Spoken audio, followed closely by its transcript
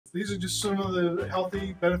These are just some of the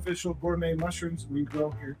healthy, beneficial gourmet mushrooms we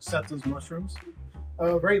grow here, Setas mushrooms.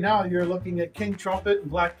 Right now, you're looking at king trumpet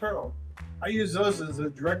and black pearl. I use those as a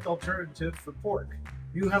direct alternative for pork.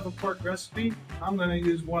 You have a pork recipe, I'm going to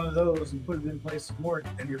use one of those and put it in place of pork,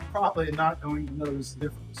 and you're probably not going to notice the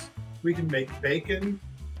difference. We can make bacon,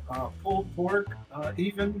 pulled pork,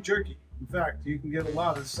 even jerky. In fact, you can get a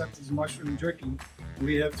lot of Setas mushroom jerky.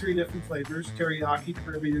 We have three different flavors: teriyaki,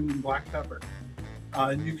 Caribbean, and black pepper.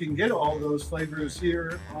 And you can get all those flavors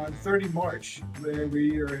here on 30 March, where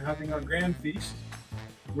we are having our grand feast.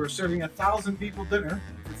 We're serving 1,000 people dinner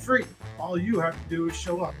for free. All you have to do is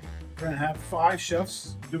show up. We're going to have 5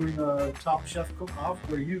 chefs doing a Top Chef cook-off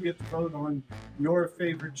where you get to vote on your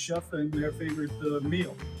favorite chef and their favorite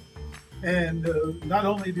meal. And not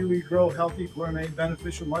only do we grow healthy, gourmet,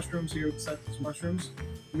 beneficial mushrooms here at Setas Mushrooms,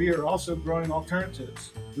 we are also growing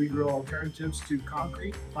alternatives. We grow alternatives to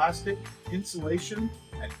concrete, plastic, insulation,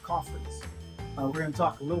 and coffins. We're going to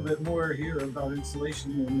talk a little bit more here about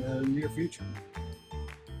insulation in the near future.